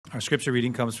Our scripture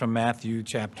reading comes from Matthew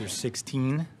chapter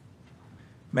 16.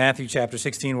 Matthew chapter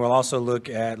 16, we'll also look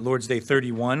at Lord's Day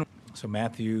 31. So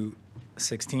Matthew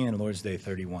 16 and Lord's Day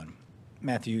 31.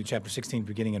 Matthew chapter 16,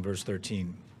 beginning in verse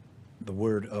 13, the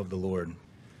word of the Lord.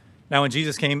 Now when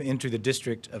Jesus came into the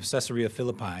district of Caesarea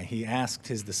Philippi, he asked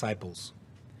his disciples,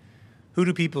 "Who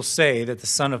do people say that the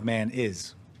Son of Man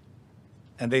is?"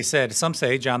 And they said, "Some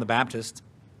say John the Baptist,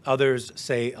 others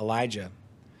say Elijah,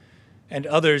 and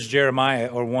others Jeremiah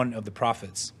or one of the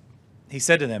prophets." He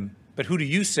said to them, "But who do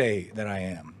you say that I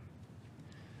am?"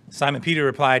 Simon Peter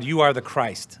replied, "You are the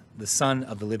Christ, the Son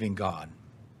of the living God."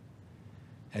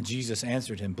 And Jesus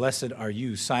answered him, "Blessed are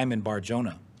you, Simon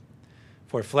Bar-Jonah,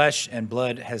 for flesh and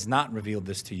blood has not revealed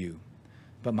this to you,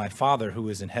 but my Father who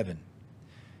is in heaven.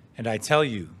 And I tell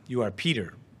you, you are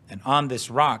Peter, and on this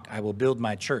rock I will build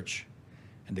my church,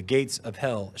 and the gates of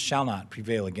hell shall not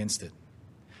prevail against it.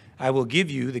 I will give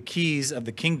you the keys of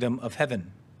the kingdom of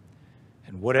heaven,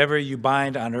 and whatever you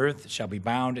bind on earth shall be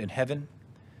bound in heaven,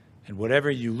 and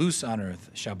whatever you loose on earth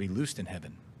shall be loosed in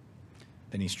heaven."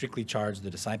 Then he strictly charged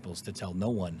the disciples to tell no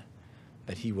one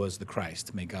that he was the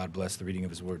Christ. May God bless the reading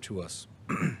of his word to us.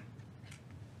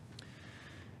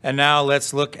 And now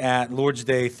let's look at Lord's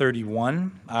Day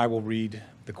 31. I will read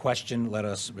the question. Let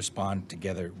us respond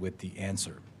together with the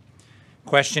answer.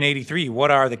 Question 83,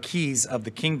 what are the keys of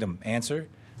the kingdom? Answer,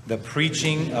 the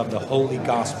preaching of the holy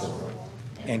gospel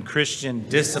and Christian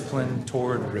discipline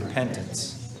toward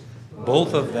repentance.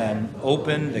 Both of them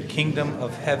open the kingdom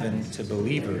of heaven to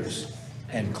believers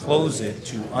and close it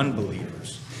to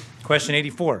unbelievers. Question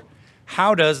 84,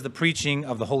 how does the preaching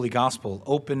of the holy gospel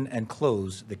open and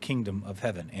close the kingdom of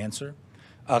heaven? Answer,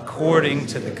 according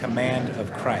to the command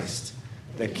of Christ.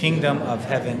 The kingdom of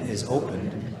heaven is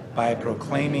opened by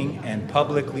proclaiming and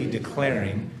publicly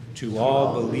declaring to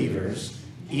all believers,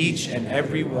 each and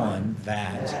every one,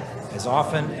 that as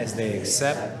often as they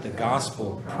accept the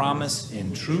gospel promised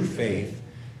in true faith,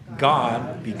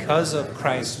 God, because of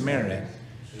Christ's merit,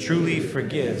 truly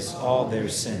forgives all their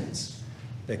sins.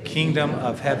 The kingdom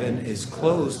of heaven is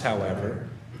closed, however,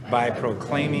 by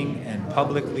proclaiming and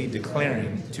publicly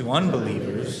declaring to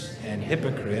unbelievers and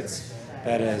hypocrites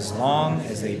that as long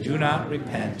as they do not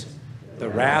repent, the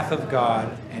wrath of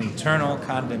God and eternal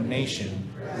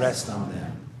condemnation rest on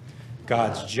them.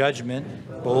 God's judgment,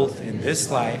 both in this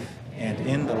life and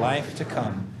in the life to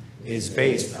come, is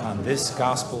based on this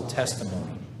gospel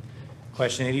testimony.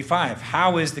 Question 85,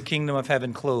 how is the kingdom of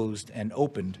heaven closed and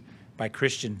opened by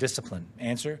Christian discipline?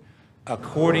 Answer,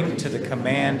 according to the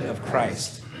command of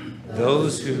Christ.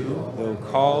 Those who, though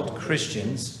called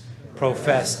Christians,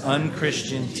 profess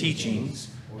unchristian teachings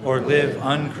or live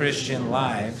unchristian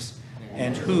lives,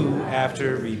 and who,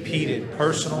 after repeated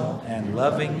personal and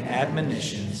loving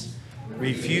admonitions,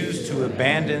 refuse to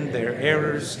abandon their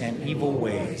errors and evil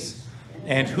ways,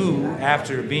 and who,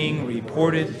 after being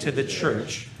reported to the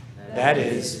church, that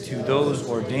is, to those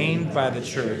ordained by the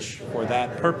church for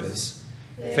that purpose,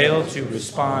 fail to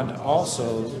respond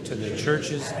also to the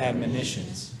church's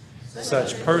admonitions.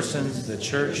 Such persons the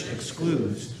church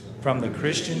excludes from the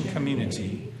Christian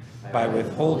community by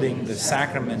withholding the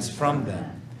sacraments from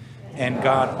them, and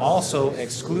God also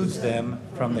excludes them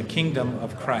from the kingdom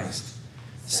of Christ.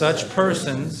 Such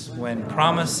persons, when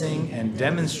promising and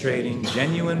demonstrating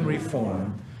genuine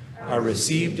reform, are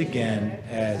received again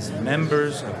as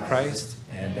members of Christ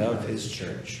and of his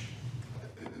church.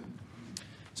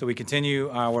 So we continue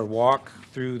our walk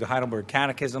through the Heidelberg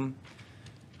Catechism,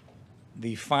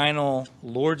 the final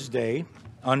Lord's Day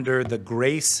under the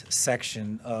grace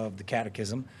section of the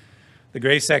Catechism. The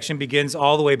grace section begins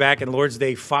all the way back in Lord's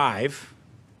Day 5,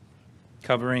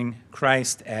 covering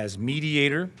Christ as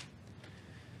mediator.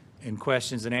 In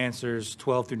questions and answers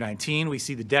 12 through 19, we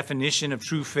see the definition of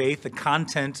true faith, the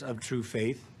content of true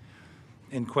faith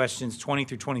in questions 20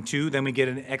 through 22. Then we get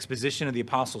an exposition of the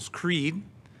Apostles' Creed,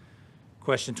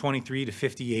 question 23 to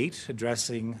 58,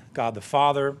 addressing God the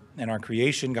Father and our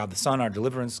creation, God the Son, our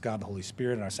deliverance, God the Holy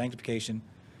Spirit, and our sanctification.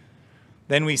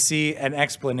 Then we see an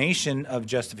explanation of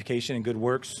justification and good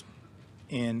works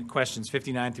in questions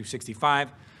 59 through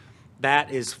 65. That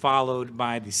is followed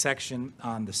by the section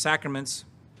on the sacraments,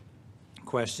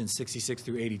 questions 66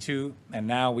 through 82. And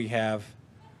now we have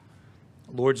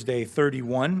Lord's Day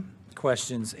 31,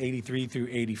 questions 83 through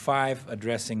 85,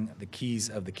 addressing the keys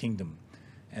of the kingdom.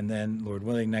 And then, Lord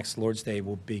willing, next Lord's Day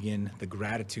will begin the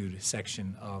gratitude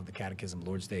section of the Catechism,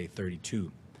 Lord's Day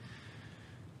 32.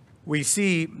 We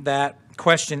see that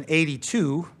question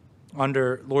 82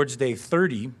 under Lord's Day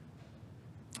 30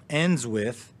 ends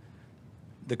with,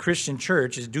 the Christian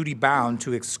church is duty-bound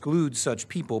to exclude such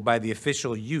people by the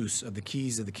official use of the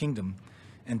keys of the kingdom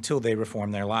until they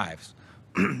reform their lives.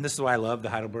 This is why I love the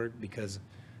Heidelberg, because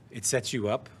it sets you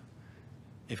up.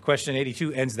 If question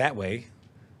 82 ends that way,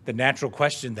 the natural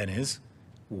question then is,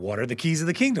 what are the keys of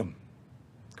the kingdom?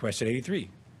 Question 83.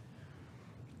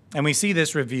 And we see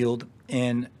this revealed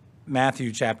in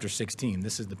Matthew chapter 16.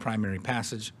 This is the primary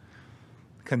passage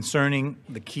concerning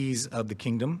the keys of the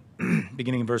kingdom.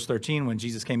 Beginning in verse 13, when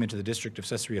Jesus came into the district of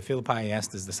Caesarea Philippi, he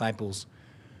asked his disciples,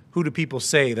 "Who do people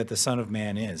say that the Son of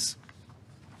Man is?"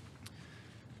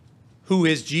 Who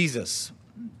is Jesus?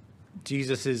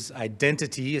 Jesus'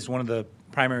 identity is one of the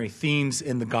primary themes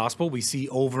in the gospel. We see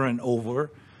over and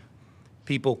over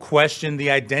people question the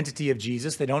identity of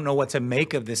Jesus. They don't know what to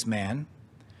make of this man.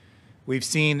 We've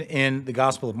seen in the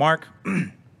Gospel of Mark,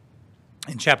 in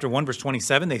chapter 1, verse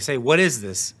 27, they say, "What is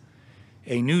this?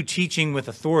 A new teaching with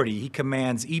authority. He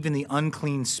commands even the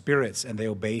unclean spirits, and they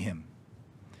obey him."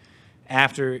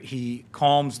 After he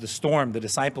calms the storm, the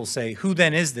disciples say, "Who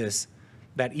then is this,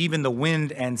 that even the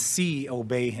wind and sea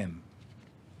obey him?"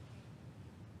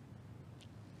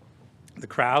 The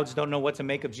crowds don't know what to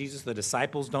make of Jesus. The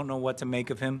disciples don't know what to make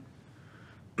of him.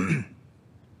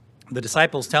 The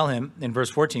disciples tell him in verse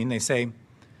 14, they said,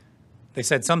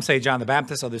 some say John the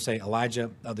Baptist, others say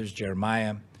Elijah, others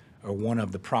Jeremiah, or one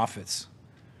of the prophets.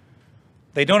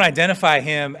 They don't identify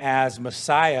him as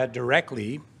Messiah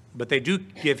directly, but they do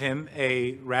give him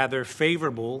a rather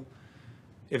favorable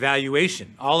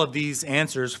evaluation. All of these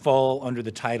answers fall under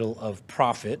the title of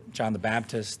prophet. John the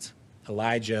Baptist,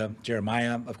 Elijah,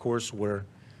 Jeremiah, of course, were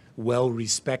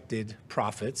well-respected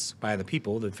prophets by the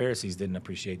people. The Pharisees didn't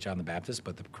appreciate John the Baptist,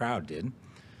 but the crowd did.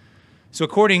 So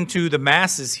according to the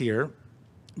masses here,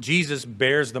 Jesus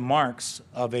bears the marks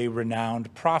of a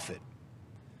renowned prophet.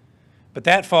 But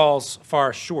that falls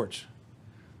far short,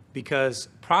 because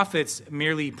prophets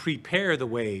merely prepare the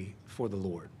way for the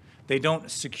Lord. They don't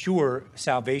secure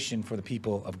salvation for the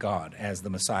people of God, as the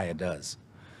Messiah does.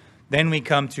 Then we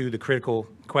come to the critical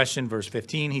question, verse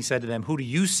 15. He said to them, "Who do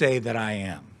you say that I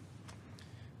am?"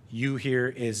 You here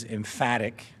is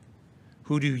emphatic.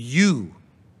 Who do you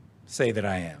say that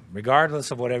I am?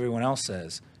 Regardless of what everyone else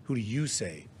says, who do you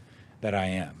say that I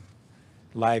am?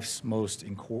 Life's most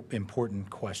important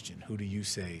question. Who do you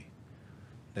say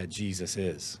that Jesus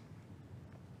is?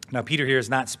 Now, Peter here is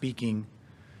not speaking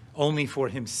only for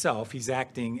himself. He's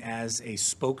acting as a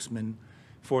spokesman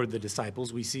for the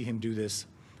disciples. We see him do this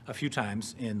a few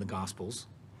times in the Gospels.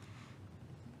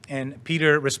 And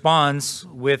Peter responds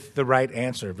with the right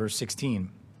answer. Verse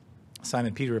 16,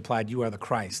 Simon Peter replied, "You are the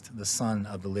Christ, the Son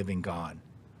of the living God."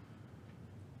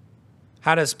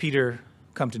 How does Peter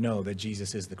come to know that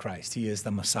Jesus is the Christ? He is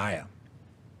the Messiah.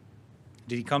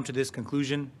 Did he come to this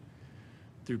conclusion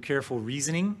through careful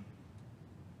reasoning?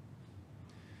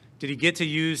 Did he get to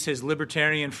use his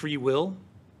libertarian free will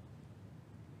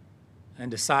and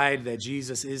decide that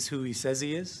Jesus is who he says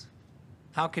he is?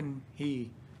 How can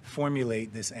he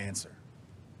formulate this answer?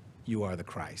 You are the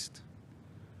Christ.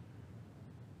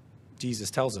 Jesus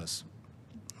tells us,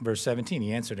 verse 17,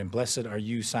 he answered him, "Blessed are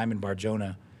you, Simon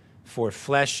Bar-Jonah, for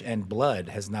flesh and blood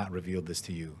has not revealed this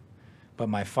to you, but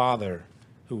my Father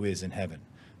who is in heaven."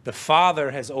 The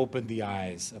Father has opened the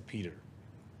eyes of Peter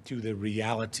to the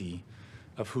reality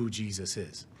of who Jesus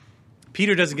is.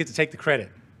 Peter doesn't get to take the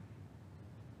credit.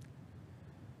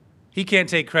 He can't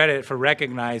take credit for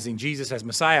recognizing Jesus as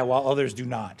Messiah while others do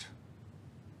not.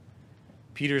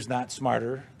 Peter's not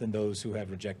smarter than those who have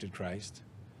rejected Christ.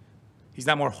 He's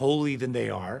not more holy than they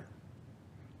are.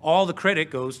 All the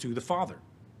credit goes to the Father,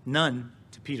 none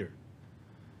to Peter.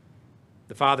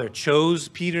 The Father chose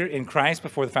Peter in Christ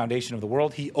before the foundation of the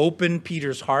world. He opened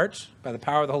Peter's heart by the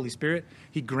power of the Holy Spirit.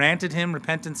 He granted him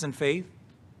repentance and faith.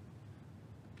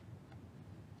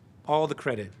 All the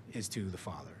credit is to the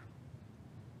Father.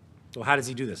 So how does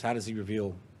he do this? How does he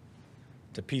reveal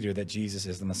to Peter that Jesus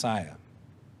is the Messiah?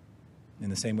 In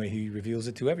the same way he reveals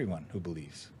it to everyone who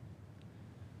believes.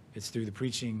 It's through the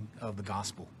preaching of the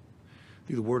gospel,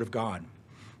 through the word of God.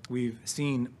 We've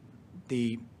seen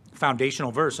the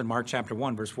foundational verse in Mark chapter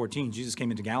 1, verse 14. Jesus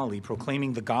came into Galilee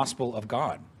proclaiming the gospel of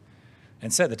God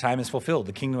and said, "The time is fulfilled.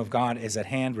 The kingdom of God is at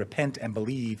hand. Repent and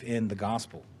believe in the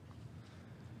gospel."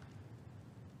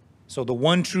 So the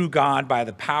one true God, by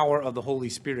the power of the Holy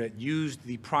Spirit, used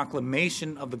the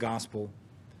proclamation of the gospel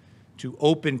to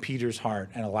open Peter's heart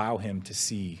and allow him to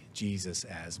see Jesus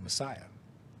as Messiah.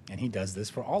 And he does this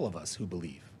for all of us who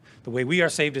believe. The way we are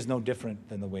saved is no different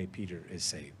than the way Peter is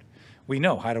saved. We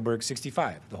know, Heidelberg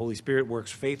 65, the Holy Spirit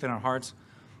works faith in our hearts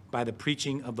by the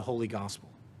preaching of the holy gospel.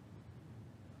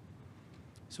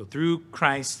 So through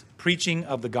Christ's preaching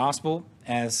of the gospel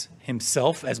as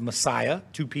himself, as Messiah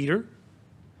to Peter,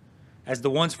 as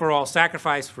the once-for-all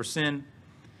sacrifice for sin,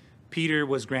 Peter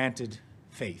was granted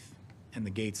faith, and the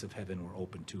gates of heaven were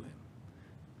opened to him.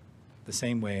 The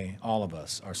same way all of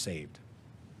us are saved.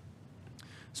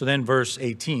 So then verse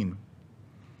 18,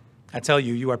 I tell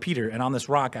you, you are Peter, and on this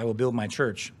rock I will build my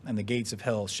church, and the gates of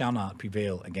hell shall not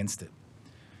prevail against it.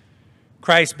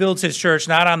 Christ builds his church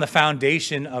not on the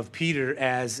foundation of Peter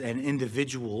as an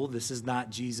individual. This is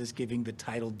not Jesus giving the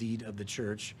title deed of the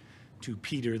church to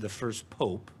Peter, the first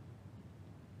pope.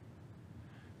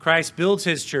 Christ builds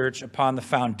his church upon the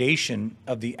foundation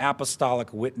of the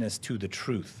apostolic witness to the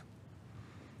truth.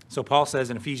 So Paul says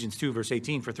in Ephesians 2, verse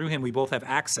 18, for through him we both have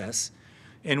access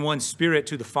in one spirit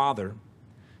to the Father.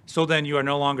 So then you are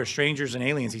no longer strangers and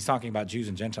aliens. He's talking about Jews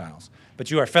and Gentiles. But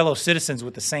you are fellow citizens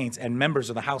with the saints and members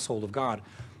of the household of God,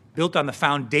 built on the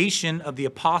foundation of the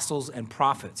apostles and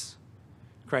prophets,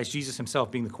 Christ Jesus himself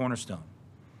being the cornerstone,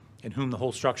 in whom the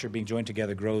whole structure being joined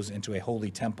together grows into a holy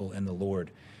temple in the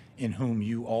Lord, in whom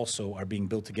you also are being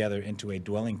built together into a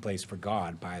dwelling place for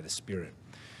God by the Spirit.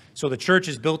 So the church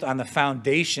is built on the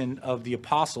foundation of the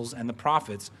apostles and the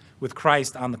prophets, with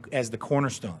Christ as the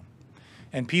cornerstone.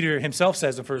 And Peter himself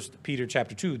says in 1 Peter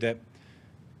chapter 2 that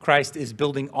Christ is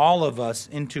building all of us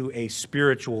into a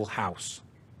spiritual house,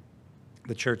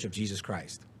 the church of Jesus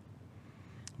Christ.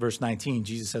 Verse 19,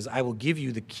 Jesus says, I will give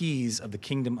you the keys of the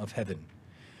kingdom of heaven.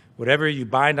 Whatever you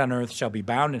bind on earth shall be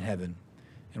bound in heaven,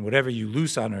 and whatever you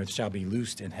loose on earth shall be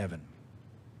loosed in heaven.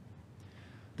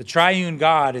 The triune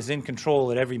God is in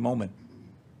control at every moment.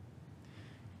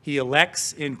 He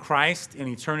elects in Christ in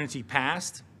eternity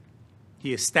past.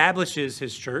 He establishes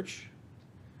his church,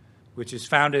 which is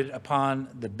founded upon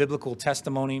the biblical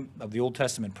testimony of the Old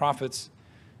Testament prophets,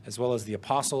 as well as the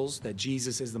apostles, that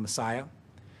Jesus is the Messiah.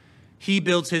 He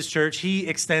builds his church. He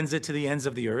extends it to the ends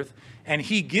of the earth. And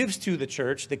he gives to the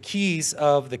church the keys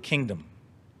of the kingdom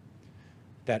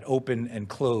that open and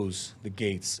close the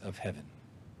gates of heaven.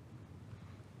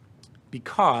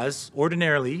 Because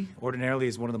ordinarily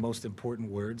is one of the most important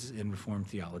words in Reformed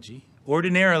theology,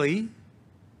 ordinarily,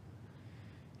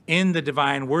 in the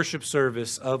divine worship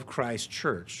service of Christ's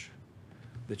church,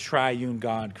 the triune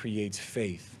God creates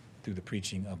faith through the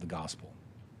preaching of the gospel.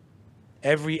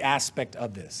 Every aspect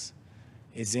of this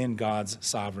is in God's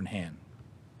sovereign hand.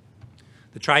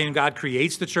 The triune God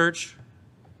creates the church,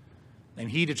 and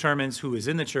he determines who is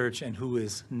in the church and who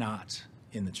is not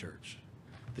in the church.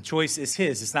 The choice is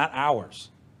his, it's not ours.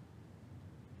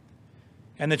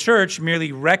 And the church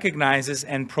merely recognizes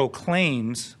and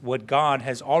proclaims what God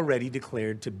has already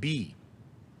declared to be.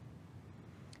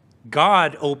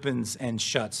 God opens and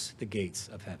shuts the gates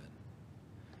of heaven,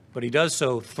 but he does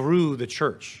so through the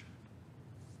church.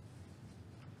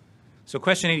 So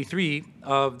question 83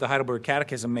 of the Heidelberg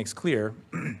Catechism makes clear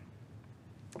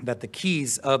that the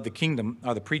keys of the kingdom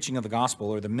are the preaching of the gospel,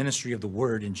 or the ministry of the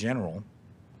word in general,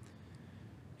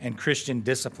 and Christian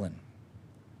discipline.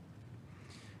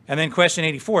 And then question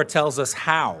 84 tells us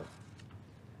how.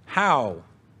 How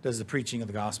does the preaching of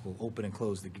the gospel open and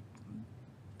close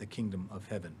the kingdom of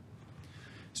heaven?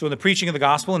 So in the preaching of the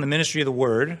gospel and the ministry of the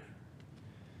word,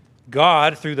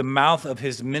 God, through the mouth of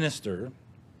his minister,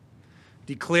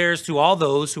 declares to all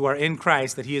those who are in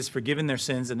Christ that he has forgiven their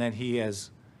sins and that he has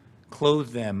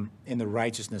clothed them in the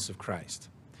righteousness of Christ.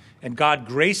 And God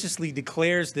graciously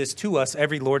declares this to us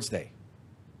every Lord's Day.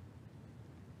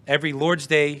 Every Lord's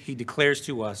Day, he declares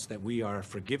to us that we are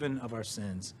forgiven of our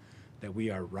sins, that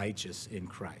we are righteous in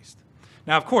Christ.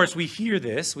 Now, of course, we hear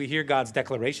this, we hear God's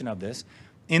declaration of this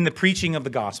in the preaching of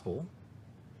the gospel,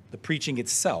 the preaching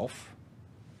itself,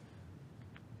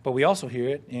 but we also hear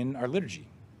it in our liturgy,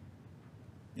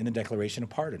 in the declaration of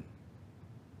pardon.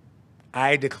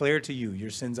 I declare to you, your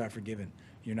sins are forgiven.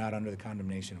 You're not under the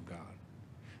condemnation of God.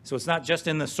 So it's not just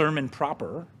in the sermon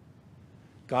proper.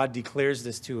 God declares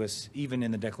this to us even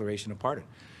in the declaration of pardon.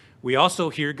 We also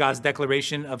hear God's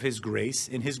declaration of his grace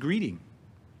in his greeting.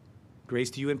 Grace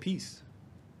to you and peace.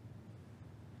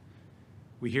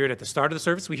 We hear it at the start of the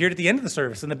service. We hear it at the end of the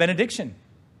service in the benediction.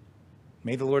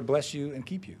 May the Lord bless you and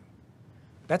keep you.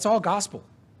 That's all gospel.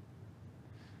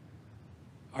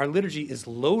 Our liturgy is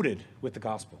loaded with the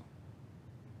gospel.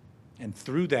 And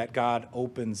through that, God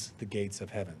opens the gates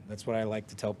of heaven. That's what I like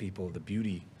to tell people, the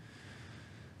beauty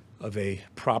of a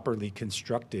properly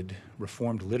constructed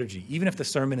Reformed liturgy. Even if the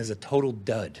sermon is a total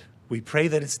dud, we pray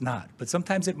that it's not, but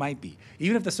sometimes it might be.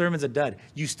 Even if the sermon's a dud,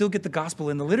 you still get the gospel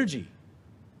in the liturgy.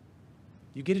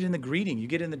 You get it in the greeting, you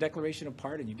get it in the declaration of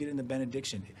pardon, you get it in the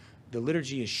benediction. The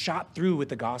liturgy is shot through with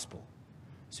the gospel,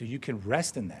 so you can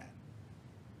rest in that.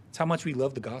 It's how much we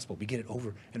love the gospel. We get it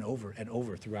over and over and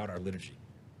over throughout our liturgy.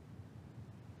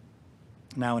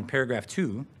 Now in paragraph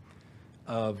 2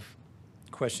 of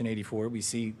question 84, we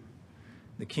see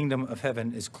The kingdom of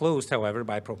heaven is closed, however,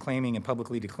 by proclaiming and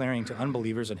publicly declaring to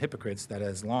unbelievers and hypocrites that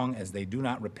as long as they do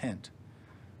not repent,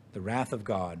 the wrath of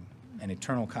God and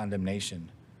eternal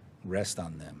condemnation rest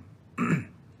on them.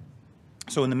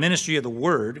 So in the ministry of the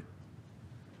word,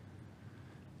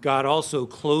 God also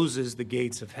closes the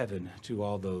gates of heaven to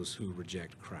all those who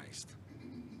reject Christ.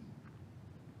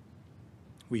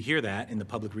 We hear that in the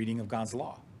public reading of God's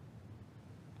law,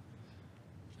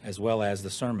 as well as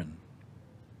the sermon.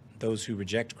 Those who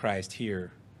reject Christ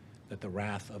hear that the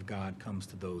wrath of God comes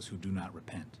to those who do not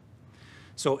repent.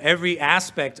 So every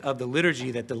aspect of the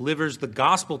liturgy that delivers the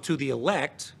gospel to the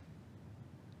elect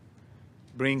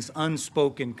brings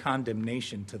unspoken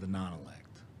condemnation to the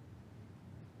non-elect.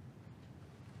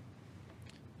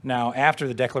 Now, after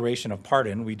the declaration of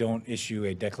pardon, we don't issue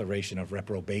a declaration of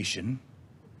reprobation,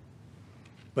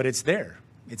 but it's there.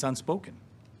 It's unspoken.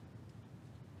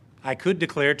 I could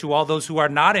declare to all those who are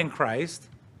not in Christ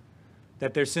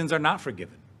that their sins are not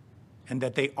forgiven and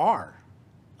that they are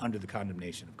under the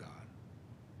condemnation of God.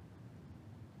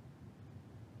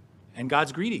 And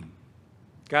God's greeting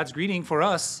for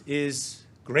us is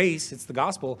grace. It's the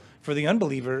gospel. For the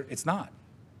unbeliever, it's not.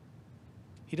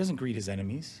 He doesn't greet his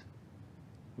enemies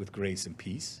with grace and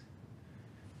peace.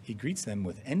 He greets them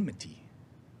with enmity,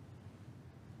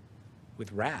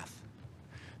 with wrath.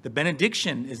 The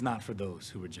benediction is not for those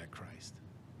who reject Christ.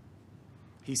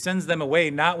 He sends them away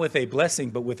not with a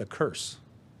blessing, but with a curse.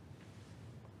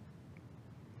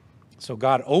 So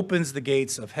God opens the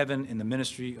gates of heaven in the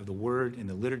ministry of the word, in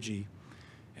the liturgy,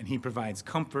 and he provides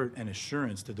comfort and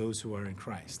assurance to those who are in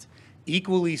Christ.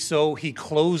 Equally so, he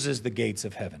closes the gates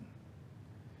of heaven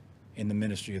in the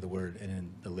ministry of the word and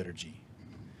in the liturgy.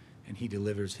 And he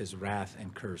delivers his wrath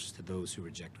and curse to those who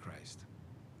reject Christ.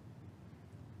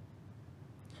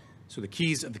 So the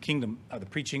keys of the kingdom are the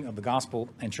preaching of the gospel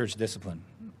and church discipline.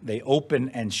 They open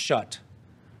and shut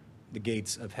the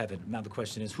gates of heaven. Now the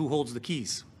question is, who holds the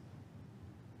keys?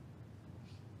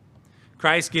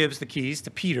 Christ gives the keys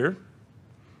to Peter,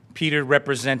 Peter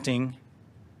representing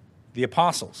the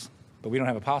apostles. But we don't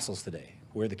have apostles today.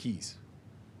 Where are the keys?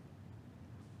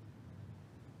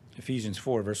 Ephesians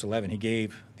 4, verse 11, he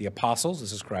gave the apostles,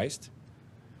 this is Christ,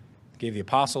 gave the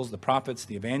apostles, the prophets,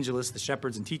 the evangelists, the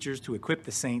shepherds, and teachers to equip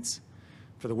the saints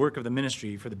for the work of the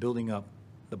ministry, for the building up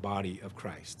the body of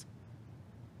Christ.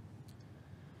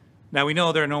 Now we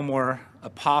know there are no more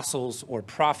apostles or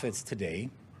prophets today,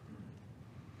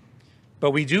 but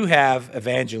we do have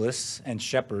evangelists and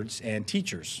shepherds and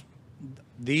teachers.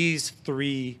 These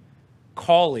three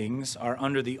callings are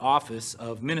under the office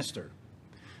of minister.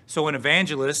 So an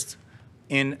evangelist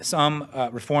in some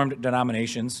Reformed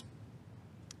denominations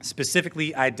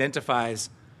specifically identifies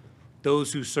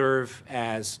those who serve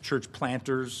as church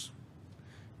planters,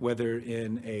 whether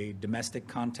in a domestic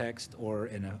context or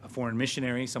in a foreign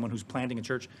missionary, someone who's planting a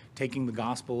church, taking the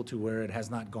gospel to where it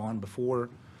has not gone before.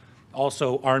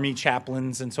 Also, army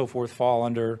chaplains and so forth fall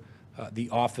under the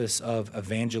office of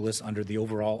evangelist, under the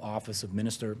overall office of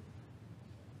minister.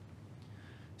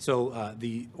 So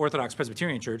the Orthodox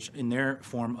Presbyterian Church, in their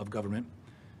form of government,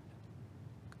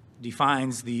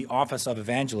 defines the office of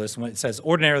evangelist when it says,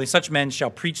 ordinarily such men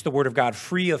shall preach the word of God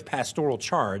free of pastoral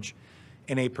charge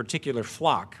in a particular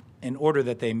flock in order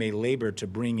that they may labor to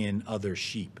bring in other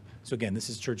sheep. So again,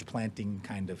 this is church planting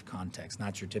kind of context,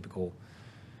 not your typical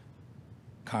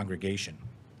congregation.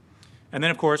 And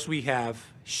then, of course, we have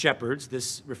shepherds.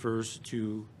 This refers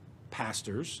to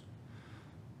pastors.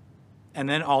 And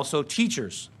then also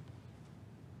teachers.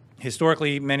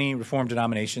 Historically, many Reformed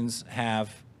denominations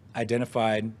have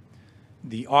identified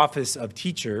the office of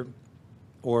teacher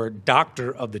or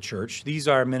doctor of the church. These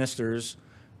are ministers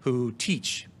who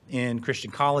teach in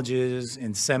Christian colleges,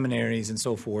 in seminaries, and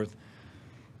so forth.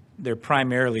 They're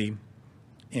primarily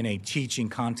in a teaching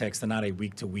context and not a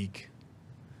week-to-week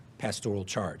pastoral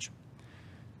charge.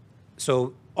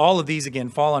 So all of these, again,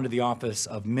 fall under the office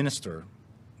of minister,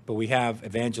 but we have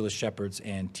evangelists, shepherds,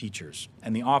 and teachers.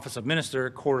 And the office of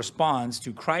minister corresponds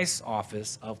to Christ's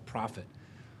office of prophet,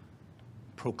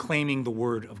 proclaiming the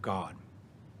word of God.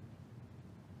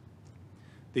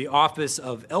 The office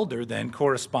of elder then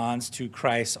corresponds to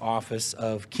Christ's office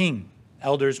of king.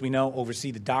 Elders, we know,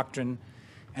 oversee the doctrine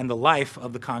and the life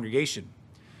of the congregation.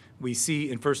 We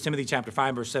see in 1 Timothy chapter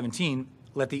 5, verse 17,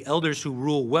 let the elders who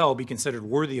rule well be considered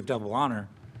worthy of double honor,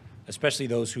 especially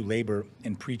those who labor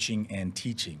in preaching and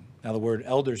teaching. Now, the word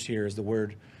elders here is the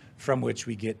word from which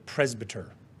we get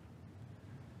presbyter.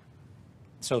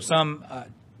 So some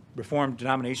Reformed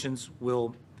denominations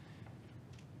will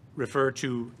refer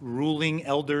to ruling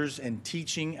elders and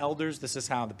teaching elders. This is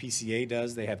how the PCA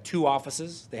does. They have two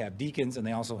offices. They have deacons, and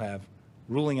they also have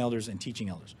ruling elders and teaching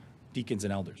elders. deacons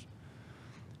and elders.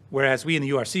 Whereas we in the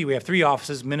URC, we have 3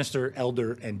 offices: minister,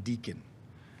 elder, and deacon.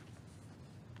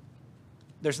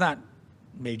 There's not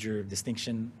major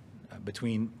distinction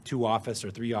between 2 offices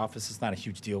or 3 offices. It's not a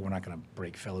huge deal. We're not going to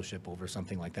break fellowship over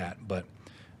something like that. But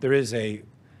there is a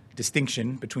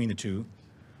distinction between the 2.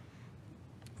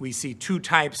 We see 2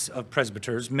 types of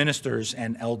presbyters: ministers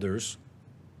and elders,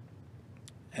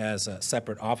 as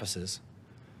separate offices.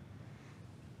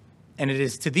 And it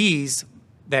is to these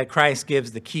that Christ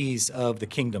gives the keys of the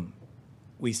kingdom.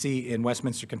 We see in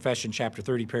Westminster Confession, chapter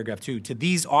 30, paragraph 2, to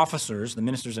these officers, the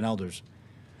ministers and elders,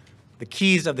 the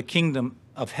keys of the kingdom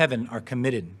of heaven are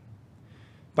committed,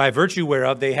 by virtue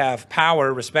whereof they have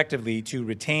power, respectively, to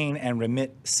retain and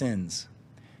remit sins,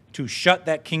 to shut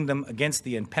that kingdom against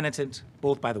the impenitent,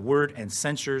 both by the word and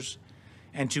censures,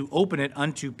 and to open it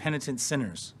unto penitent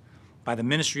sinners, by the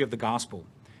ministry of the gospel,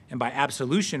 and by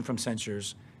absolution from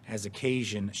censures, as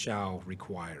occasion shall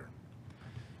require.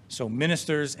 So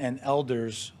ministers and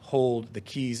elders hold the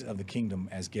keys of the kingdom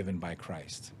as given by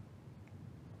Christ.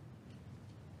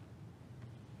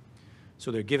 So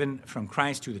they're given from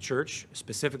Christ to the church,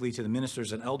 specifically to the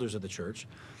ministers and elders of the church.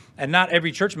 And not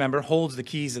every church member holds the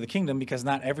keys of the kingdom, because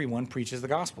not everyone preaches the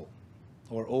gospel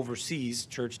or oversees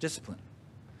church discipline.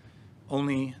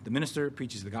 Only the minister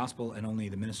preaches the gospel, and only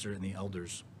the minister and the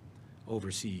elders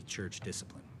oversee church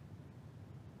discipline.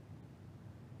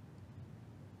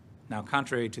 Now,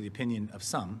 contrary to the opinion of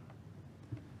some,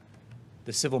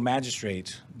 the civil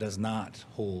magistrate does not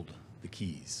hold the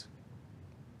keys.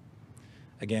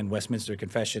 Again, Westminster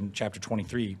Confession, chapter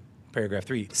 23, paragraph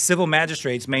 3. Civil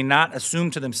magistrates may not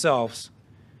assume to themselves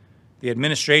the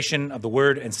administration of the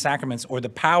word and sacraments, or the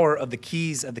power of the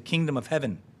keys of the kingdom of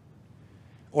heaven,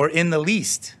 or in the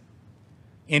least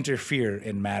interfere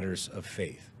in matters of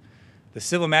faith. The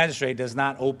civil magistrate does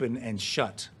not open and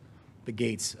shut the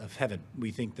gates of heaven. We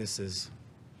think this is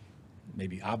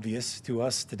maybe obvious to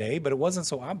us today, but it wasn't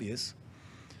so obvious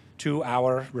to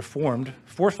our Reformed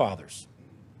forefathers.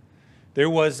 There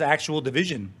was actual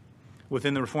division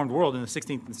within the Reformed world in the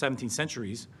 16th and 17th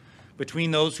centuries between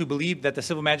those who believed that the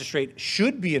civil magistrate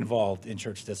should be involved in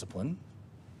church discipline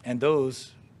and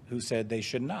those who said they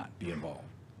should not be involved.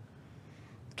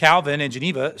 Calvin in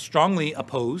Geneva strongly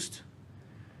opposed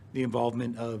the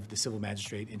involvement of the civil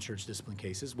magistrate in church discipline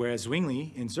cases, whereas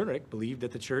Zwingli in Zurich believed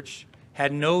that the church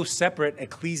had no separate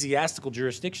ecclesiastical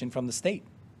jurisdiction from the state.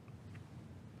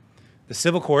 The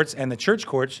civil courts and the church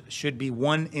courts should be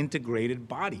one integrated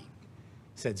body,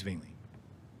 said Zwingli.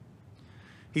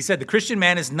 He said, the Christian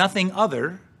man is nothing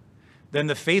other than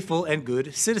the faithful and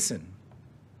good citizen.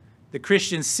 The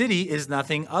Christian city is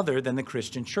nothing other than the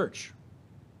Christian church.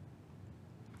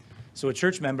 So a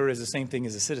church member is the same thing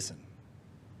as a citizen.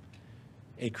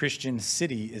 A Christian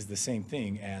city is the same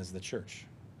thing as the church.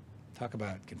 Talk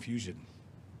about confusion.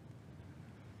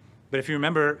 But if you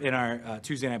remember in our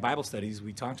Tuesday night Bible studies,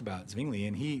 we talked about Zwingli,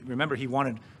 and he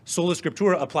wanted sola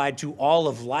scriptura applied to all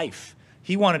of life.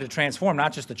 He wanted to transform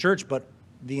not just the church, but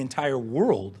the entire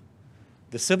world,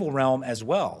 the civil realm as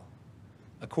well,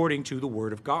 according to the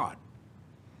Word of God.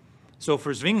 So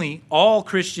for Zwingli, all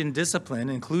Christian discipline,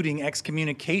 including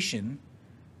excommunication,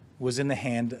 was in the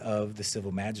hand of the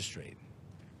civil magistrate.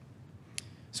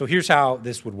 So here's how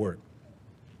this would work.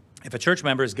 If a church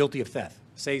member is guilty of theft,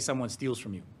 say someone steals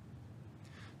from you.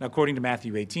 Now, according to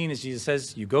Matthew 18, as Jesus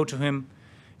says, you go to him,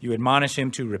 you admonish him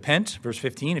to repent. Verse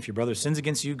 15, if your brother sins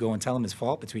against you, go and tell him his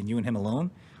fault between you and him alone.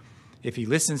 If he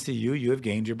listens to you, you have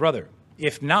gained your brother.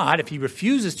 If not, if he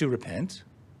refuses to repent,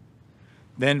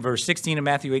 then verse 16 of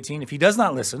Matthew 18, if he does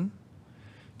not listen,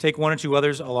 take 1 or 2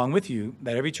 others along with you,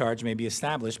 that every charge may be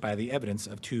established by the evidence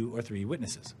of 2 or 3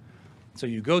 witnesses. So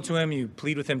you go to him, you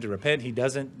plead with him to repent. He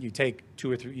doesn't. You take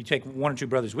 1 or 2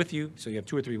 brothers with you, so you have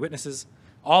 2 or 3 witnesses.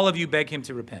 All of you beg him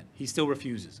to repent. He still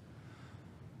refuses.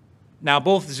 Now,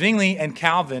 both Zwingli and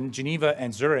Calvin, Geneva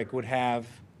and Zurich, would have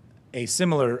a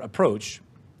similar approach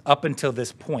up until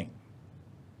this point.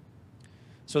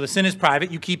 So the sin is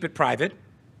private. You keep it private.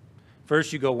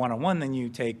 First, you go one-on-one, then you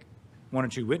take 1 or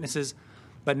 2 witnesses.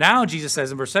 But now Jesus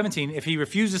says in verse 17, if he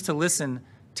refuses to listen,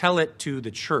 tell it to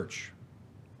the church.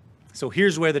 So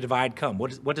here's where the divide comes.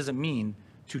 What does it mean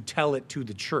to tell it to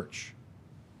the church?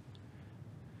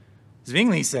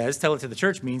 Zwingli says tell it to the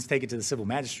church means take it to the civil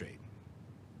magistrate.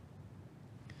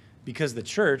 Because the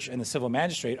church and the civil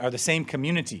magistrate are the same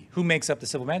community. Who makes up the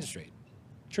civil magistrate?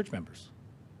 Church members.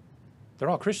 They're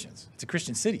all Christians. It's a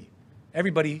Christian city.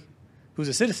 Everybody who's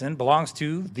a citizen belongs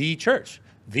to the church,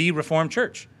 the Reformed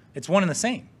Church. It's one and the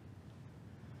same.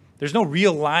 There's no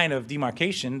real line of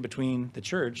demarcation between the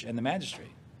church and the magistrate.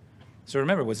 So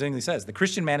remember what Zwingli says. The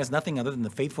Christian man is nothing other than the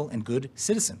faithful and good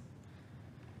citizen.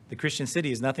 The Christian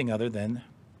city is nothing other than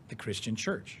the Christian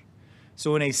church.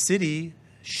 So in a city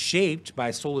shaped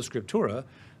by sola scriptura,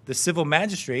 the civil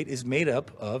magistrate is made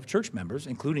up of church members,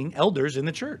 including elders in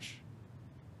the church.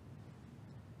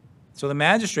 So the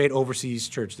magistrate oversees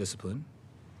church discipline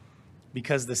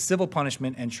because the civil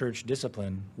punishment and church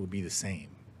discipline will be the same.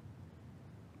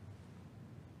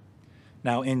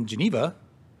 Now, in Geneva,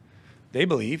 they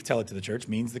believe, tell it to the church,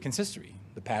 means the consistory,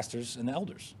 the pastors and the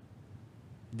elders.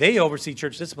 They oversee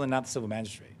church discipline, not the civil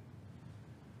magistrate.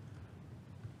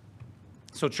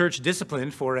 So church discipline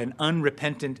for an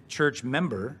unrepentant church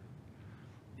member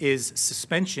is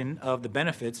suspension of the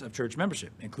benefits of church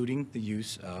membership, including the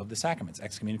use of the sacraments,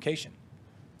 excommunication,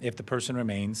 if the person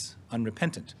remains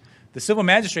unrepentant. The civil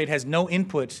magistrate has no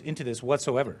input into this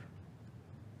whatsoever.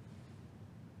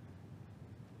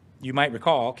 You might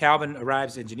recall, Calvin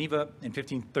arrives in Geneva in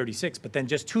 1536, but then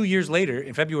just 2 years later,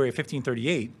 in February of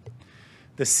 1538,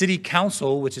 the city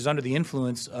council, which is under the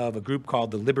influence of a group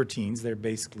called the Libertines, they're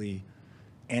basically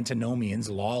antinomians,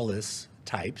 lawless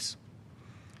types,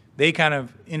 they kind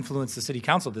of influence the city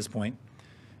council at this point,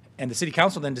 and the city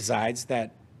council then decides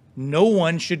that no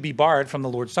one should be barred from the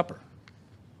Lord's Supper,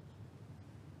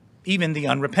 even the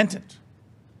unrepentant.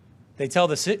 They tell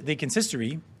the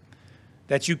consistory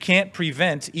that you can't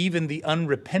prevent even the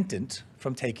unrepentant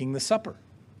from taking the supper.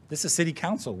 This is city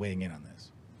council weighing in on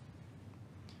this.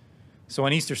 So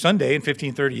on Easter Sunday in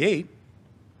 1538,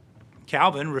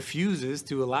 Calvin refuses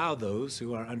to allow those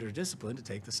who are under discipline to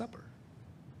take the supper.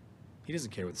 He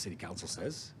doesn't care what the city council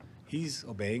says. He's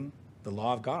obeying the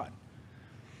law of God.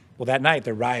 Well, that night,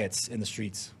 there are riots in the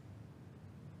streets.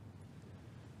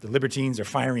 The Libertines are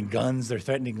firing guns. They're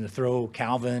threatening to throw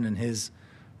Calvin and his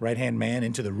right-hand man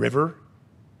into the river,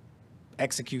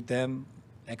 execute them,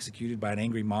 executed by an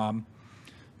angry mob.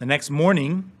 The next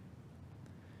morning,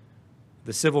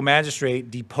 the civil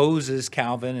magistrate deposes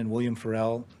Calvin and William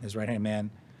Farel, his right-hand man.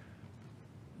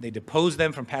 They depose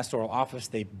them from pastoral office.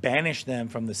 They banish them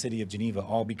from the city of Geneva,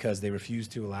 all because they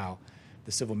refused to allow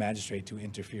the civil magistrate to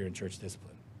interfere in church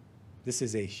discipline. This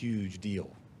is a huge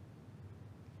deal.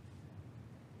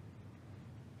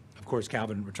 Of course,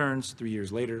 Calvin returns 3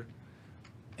 years later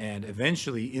and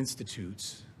eventually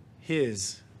institutes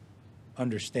his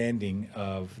understanding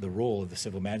of the role of the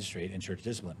civil magistrate in church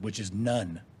discipline, which is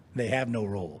none. They have no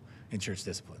role in church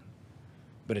discipline.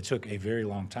 But it took a very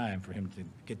long time for him to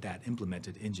get that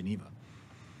implemented in Geneva.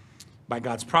 By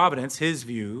God's providence, his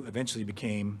view eventually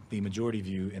became the majority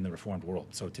view in the Reformed world.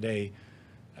 So today,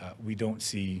 we don't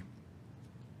see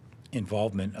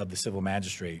involvement of the civil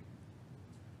magistrate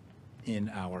in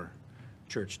our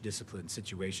church discipline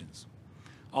situations.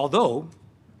 Although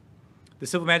the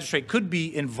civil magistrate could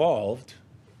be involved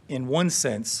in one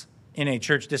sense in a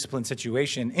church discipline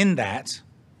situation, in that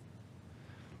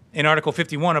in Article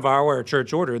 51 of our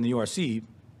church order in the URC,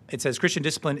 it says Christian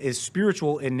discipline is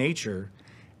spiritual in nature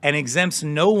and exempts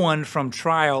no one from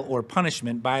trial or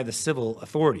punishment by the civil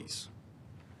authorities.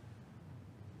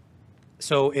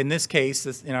 So in this case,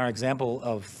 in our example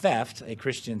of theft, a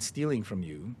Christian stealing from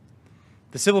you,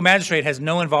 the civil magistrate has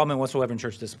no involvement whatsoever in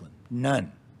church discipline,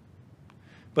 none.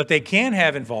 But they can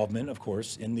have involvement, of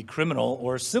course, in the criminal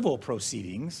or civil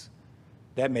proceedings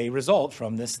that may result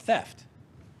from this theft.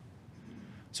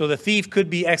 So the thief could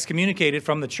be excommunicated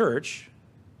from the church,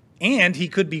 and he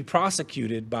could be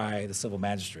prosecuted by the civil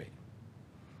magistrate.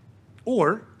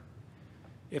 Or,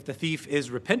 if the thief is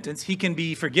repentant, he can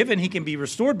be forgiven, he can be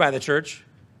restored by the church,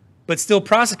 but still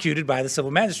prosecuted by the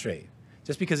civil magistrate.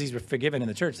 Just because he's forgiven in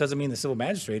the church doesn't mean the civil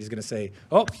magistrate is going to say,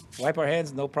 oh, wipe our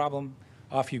hands, no problem,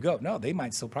 off you go. No, they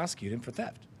might still prosecute him for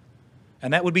theft.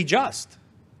 And that would be just.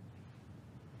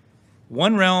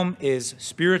 One realm is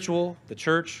spiritual, the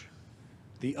church.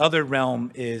 The other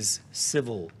realm is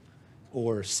civil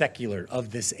or secular,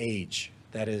 of this age,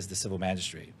 that is the civil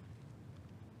magistrate.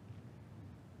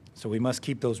 So we must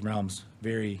keep those realms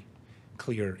very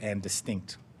clear and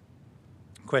distinct.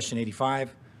 Question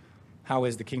 85, how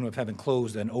is the kingdom of heaven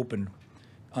closed and opened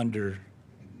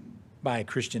by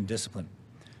Christian discipline?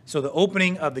 So the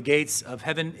opening of the gates of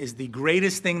heaven is the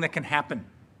greatest thing that can happen.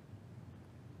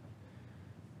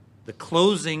 The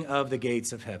closing of the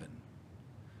gates of heaven,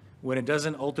 when it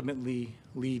doesn't ultimately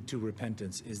lead to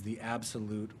repentance, is the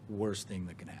absolute worst thing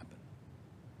that can happen.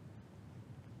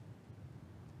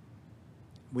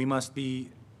 We must be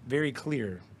very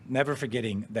clear, never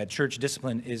forgetting that church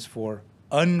discipline is for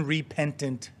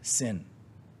unrepentant sin.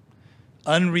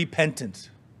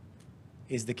 Unrepentant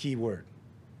is the key word.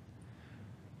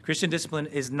 Christian discipline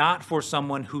is not for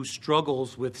someone who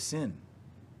struggles with sin.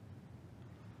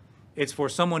 It's for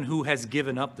someone who has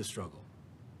given up the struggle.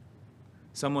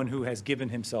 Someone who has given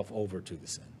himself over to the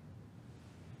sin.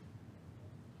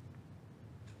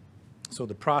 So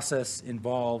the process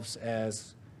involves,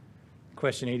 as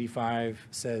question 85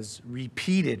 says,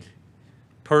 repeated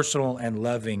personal and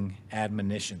loving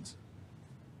admonitions.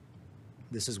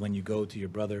 This is when you go to your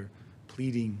brother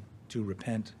pleading to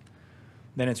repent.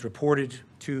 Then it's reported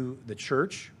to the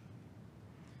church,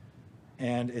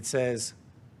 and it says,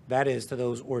 that is, to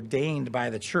those ordained by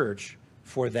the church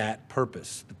for that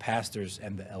purpose, the pastors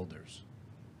and the elders.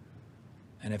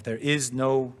 And if there is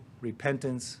no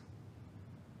repentance,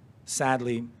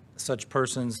 sadly, such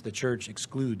persons the church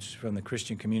excludes from the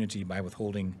Christian community by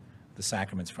withholding the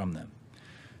sacraments from them.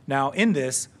 Now, in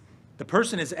this, the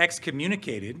person is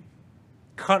excommunicated,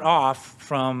 cut off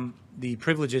from the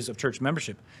privileges of church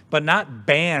membership, but not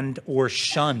banned or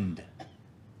shunned.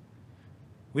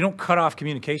 We don't cut off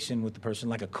communication with the person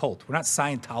like a cult. We're not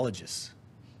Scientologists.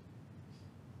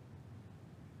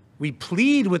 We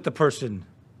plead with the person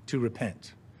to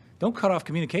repent. Don't cut off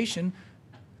communication.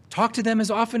 Talk to them as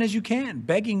often as you can,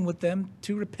 begging with them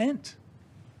to repent.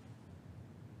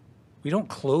 We don't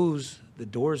close the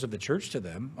doors of the church to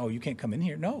them. Oh, you can't come in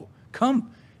here. No,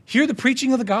 come. Hear the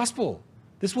preaching of the gospel.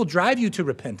 This will drive you to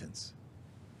repentance.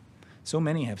 So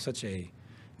many have such a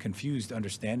confused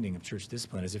understanding of church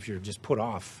discipline, as if you're just put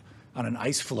off on an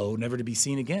ice floe, never to be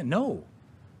seen again. No,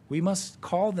 we must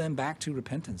call them back to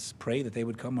repentance, pray that they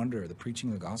would come under the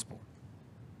preaching of the gospel.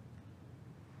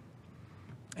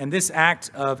 And this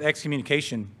act of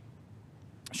excommunication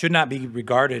should not be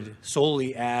regarded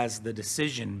solely as the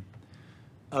decision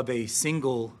of a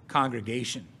single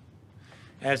congregation,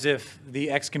 as if the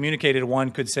excommunicated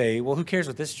one could say, well, who cares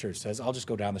what this church says? I'll just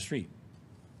go down the street.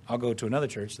 I'll go to another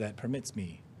church that permits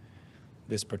me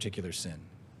this particular sin.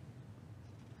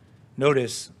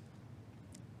 Notice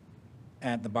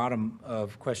at the bottom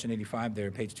of question 85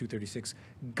 there, page 236,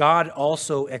 God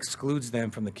also excludes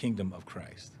them from the kingdom of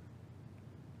Christ.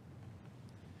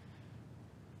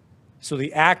 So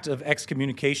the act of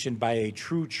excommunication by a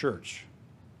true church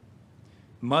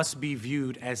must be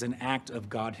viewed as an act of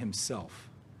God himself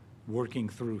working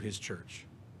through his church.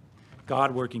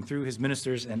 God working through his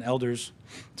ministers and elders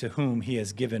to whom he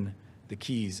has given the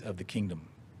keys of the kingdom.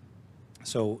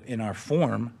 So in our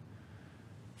form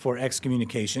for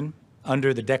excommunication,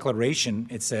 under the declaration,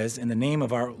 it says, in the name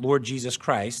of our Lord Jesus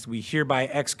Christ, we hereby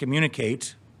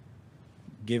excommunicate,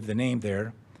 give the name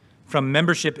there, from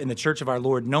membership in the church of our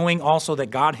Lord, knowing also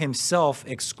that God himself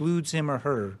excludes him or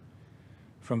her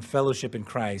from fellowship in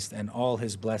Christ and all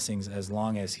his blessings as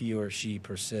long as he or she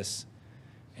persists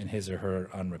in his or her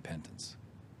unrepentance.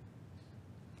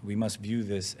 We must view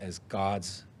this as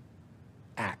God's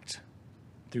act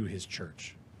through his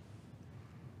church.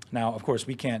 Now, of course,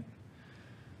 we can't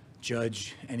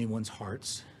judge anyone's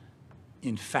hearts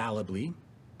infallibly.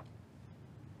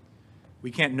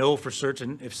 We can't know for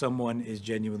certain if someone is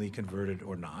genuinely converted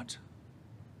or not.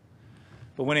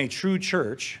 But when a true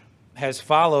church has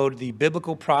followed the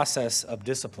biblical process of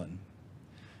discipline,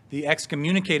 the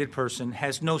excommunicated person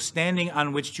has no standing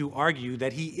on which to argue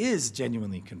that he is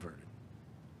genuinely converted.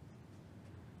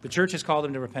 The church has called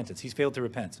him to repentance. He's failed to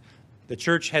repent. The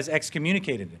church has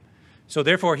excommunicated him. So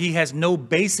therefore, he has no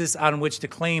basis on which to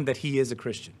claim that he is a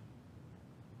Christian.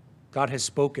 God has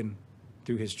spoken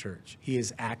through his church. He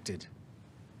has acted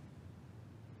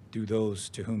through those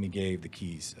to whom he gave the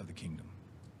keys of the kingdom.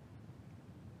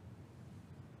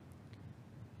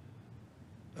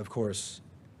 Of course,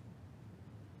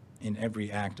 in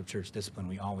every act of church discipline,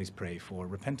 we always pray for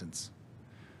repentance.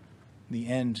 The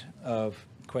end of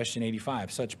question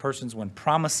 85. Such persons, when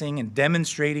promising and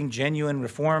demonstrating genuine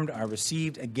reformed, are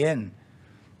received again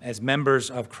as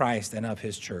members of Christ and of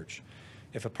his church.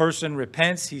 If a person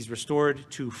repents, he's restored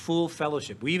to full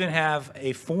fellowship. We even have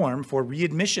a form for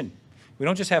readmission. We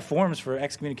don't just have forms for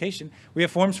excommunication. We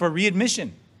have forms for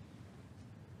readmission.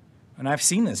 And I've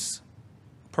seen this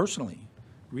personally.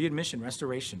 Readmission,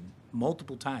 restoration,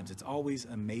 multiple times. It's always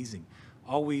amazing.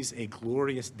 Always a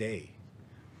glorious day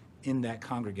in that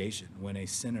congregation when a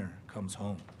sinner comes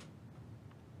home.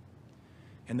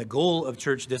 And the goal of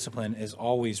church discipline is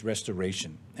always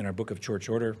restoration. In our book of Church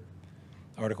Order,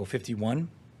 Article 51,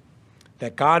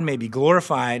 that God may be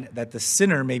glorified, that the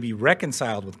sinner may be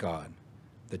reconciled with God,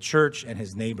 the church and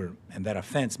his neighbor, and that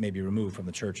offense may be removed from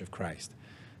the church of Christ.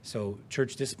 So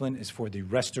church discipline is for the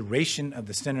restoration of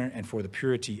the sinner and for the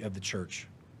purity of the church.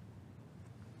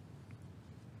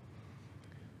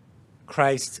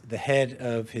 Christ, the head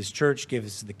of his church,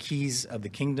 gives the keys of the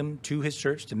kingdom to his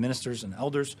church, to ministers and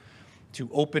elders, to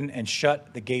open and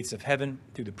shut the gates of heaven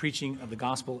through the preaching of the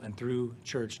gospel and through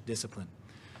church discipline.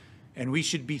 And we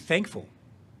should be thankful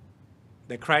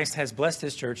that Christ has blessed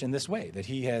his church in this way, that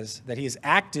he is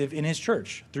active in his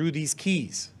church through these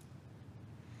keys.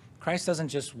 Christ doesn't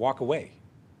just walk away,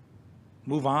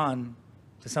 move on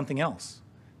to something else,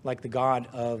 like the God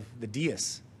of the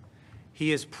deists.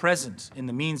 He is present in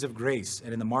the means of grace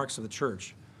and in the marks of the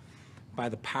church by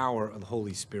the power of the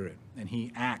Holy Spirit, and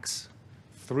he acts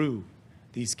through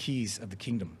these keys of the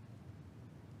kingdom.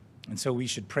 And so we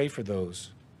should pray for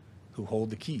those who hold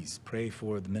the keys, pray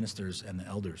for the ministers and the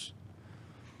elders,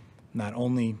 not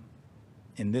only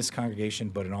in this congregation,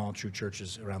 but in all true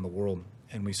churches around the world.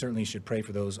 And we certainly should pray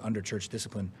for those under church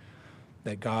discipline,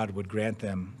 that God would grant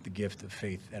them the gift of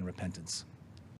faith and repentance.